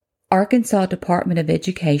Arkansas Department of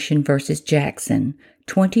Education v. Jackson,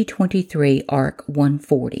 2023, Arc.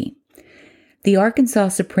 140. The Arkansas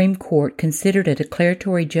Supreme Court considered a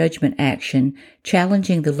declaratory judgment action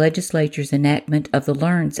challenging the legislature's enactment of the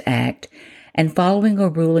LEARNS Act and following a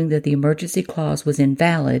ruling that the emergency clause was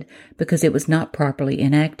invalid because it was not properly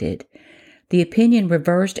enacted. The opinion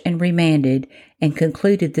reversed and remanded and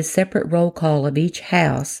concluded the separate roll call of each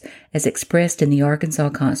house, as expressed in the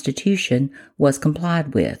Arkansas Constitution, was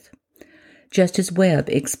complied with. Justice Webb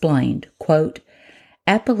explained, quote,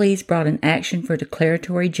 "Appellees brought an action for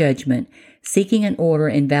declaratory judgment seeking an order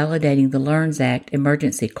invalidating the LEARNS Act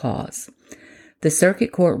emergency clause. The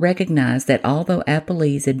Circuit Court recognized that although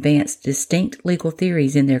appellees advanced distinct legal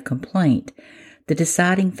theories in their complaint, the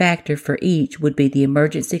deciding factor for each would be the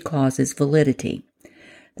emergency clause's validity.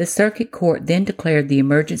 The Circuit Court then declared the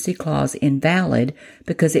emergency clause invalid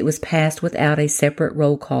because it was passed without a separate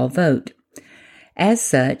roll call vote. As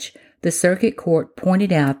such, the Circuit Court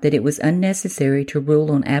pointed out that it was unnecessary to rule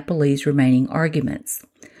on appellees' remaining arguments.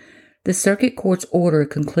 The Circuit Court's order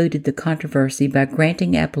concluded the controversy by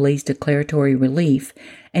granting appellees declaratory relief,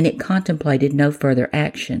 and it contemplated no further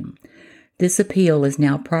action. This appeal is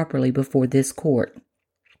now properly before this court.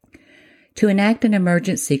 To enact an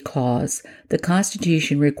emergency clause, the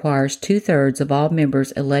Constitution requires 2/3 of all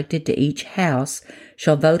members elected to each house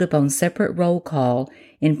shall vote upon separate roll call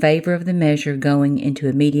in favor of the measure going into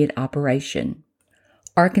immediate operation.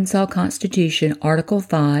 Arkansas Constitution, Article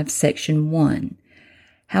 5, Section 1.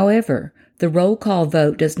 However, the roll call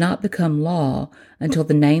vote does not become law until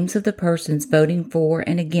the names of the persons voting for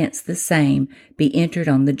and against the same be entered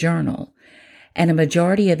on the journal, and a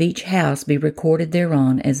majority of each house be recorded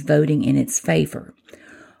thereon as voting in its favor.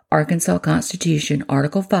 Arkansas Constitution,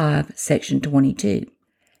 Article 5, Section 22.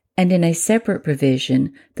 And in a separate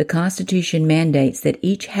provision, the Constitution mandates that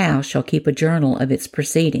each house shall keep a journal of its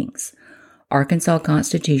proceedings. Arkansas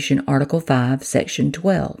Constitution, Article 5, Section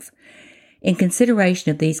 12. In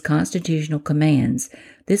consideration of these constitutional commands,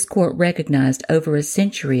 this court recognized over a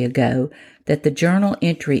century ago that the journal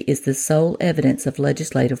entry is the sole evidence of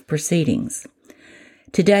legislative proceedings.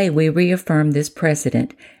 Today, we reaffirm this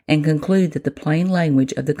precedent and conclude that the plain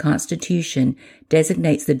language of the Constitution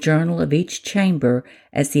designates the journal of each chamber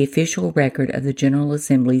as the official record of the General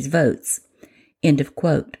Assembly's votes. End of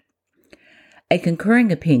quote. A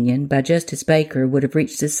concurring opinion by Justice Baker would have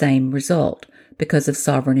reached the same result because of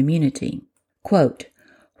sovereign immunity. Quote,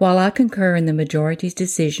 "While I concur in the majority's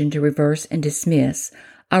decision to reverse and dismiss,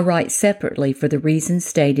 I write separately for the reasons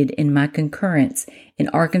stated in my concurrence in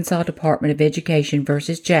Arkansas Department of Education v.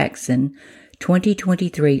 Jackson,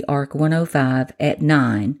 2023, Arc. 105 at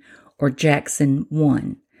 9, or Jackson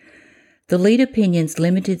 1. The lead opinion's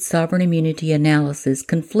limited sovereign immunity analysis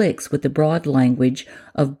conflicts with the broad language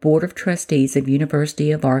of Board of Trustees of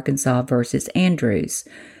University of Arkansas v. Andrews,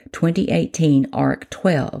 2018, Arc.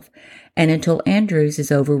 12, and until Andrews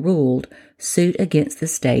is overruled, suit against the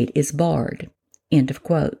state is barred." End of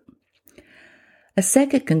quote. A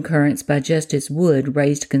second concurrence by Justice Wood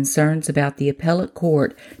raised concerns about the appellate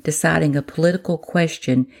court deciding a political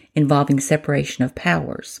question involving separation of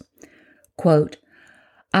powers. Quote,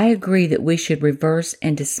 "I agree that we should reverse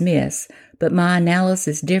and dismiss, but my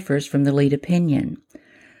analysis differs from the lead opinion.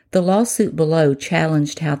 The lawsuit below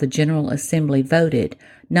challenged how the General Assembly voted,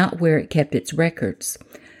 not where it kept its records.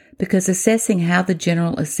 Because assessing how the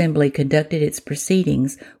General Assembly conducted its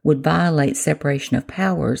proceedings would violate separation of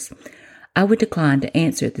powers, I would decline to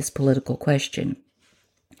answer this political question.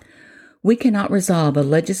 We cannot resolve a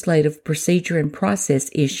legislative procedure and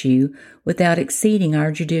process issue without exceeding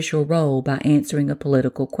our judicial role by answering a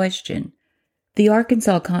political question. The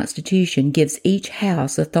Arkansas Constitution gives each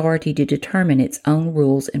house authority to determine its own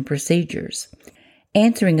rules and procedures.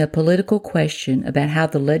 Answering a political question about how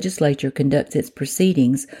the legislature conducts its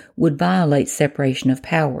proceedings would violate separation of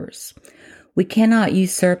powers. We cannot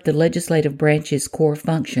usurp the legislative branch's core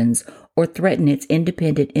functions or threaten its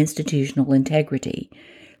independent institutional integrity.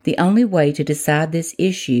 The only way to decide this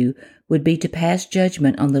issue would be to pass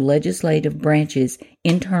judgment on the legislative branch's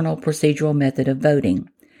internal procedural method of voting.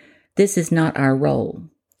 This is not our role."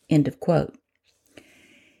 End of quote.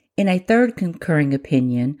 In a third concurring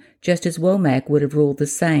opinion, Justice Womack would have ruled the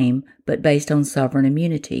same, but based on sovereign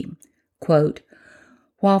immunity. Quote,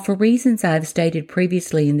 "While for reasons I have stated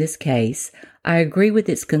previously in this case, I agree with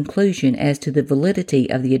its conclusion as to the validity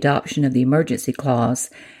of the adoption of the emergency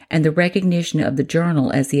clause and the recognition of the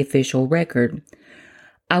journal as the official record,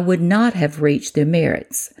 I would not have reached their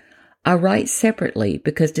merits. I write separately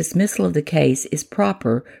because dismissal of the case is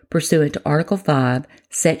proper pursuant to Article 5,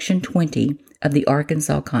 Section 20 of the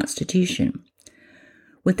Arkansas Constitution.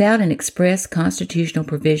 Without an express constitutional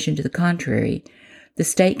provision to the contrary, the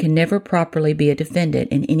state can never properly be a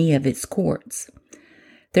defendant in any of its courts.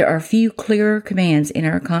 There are few clearer commands in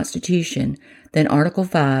our Constitution than Article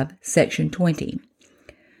 5, Section 20.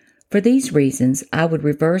 For these reasons, I would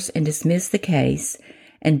reverse and dismiss the case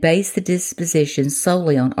and base the disposition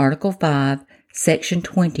solely on Article 5, Section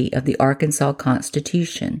 20 of the Arkansas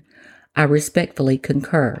Constitution. I respectfully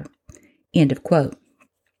concur." End of quote.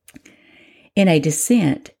 In a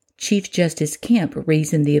dissent, Chief Justice Kemp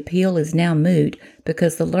reasoned the appeal is now moot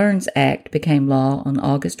because the Learns Act became law on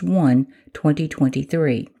August 1,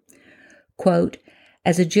 2023. Quote,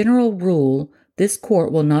 "As a general rule, this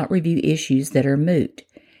court will not review issues that are moot."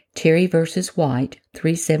 Terry v. White,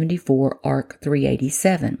 374 Ark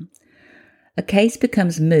 387. A case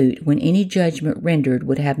becomes moot when any judgment rendered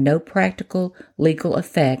would have no practical legal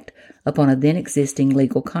effect upon a then existing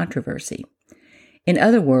legal controversy. In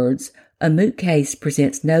other words, a moot case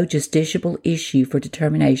presents no justiciable issue for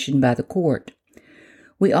determination by the court.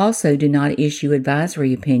 We also do not issue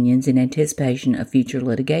advisory opinions in anticipation of future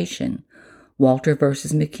litigation. Walter v.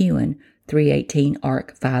 McEwen, 318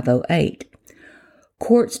 Ark 508.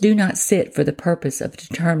 Courts do not sit for the purpose of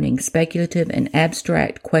determining speculative and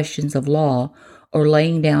abstract questions of law or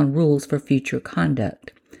laying down rules for future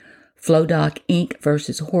conduct. Flodock, Inc.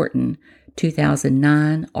 v. Horton,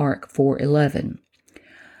 2009, Ark 411.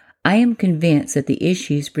 I am convinced that the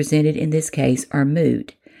issues presented in this case are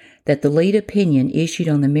moot, that the lead opinion issued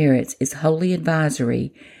on the merits is wholly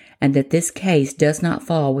advisory, and that this case does not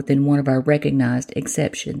fall within one of our recognized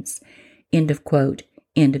exceptions. End of quote.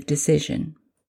 End of decision.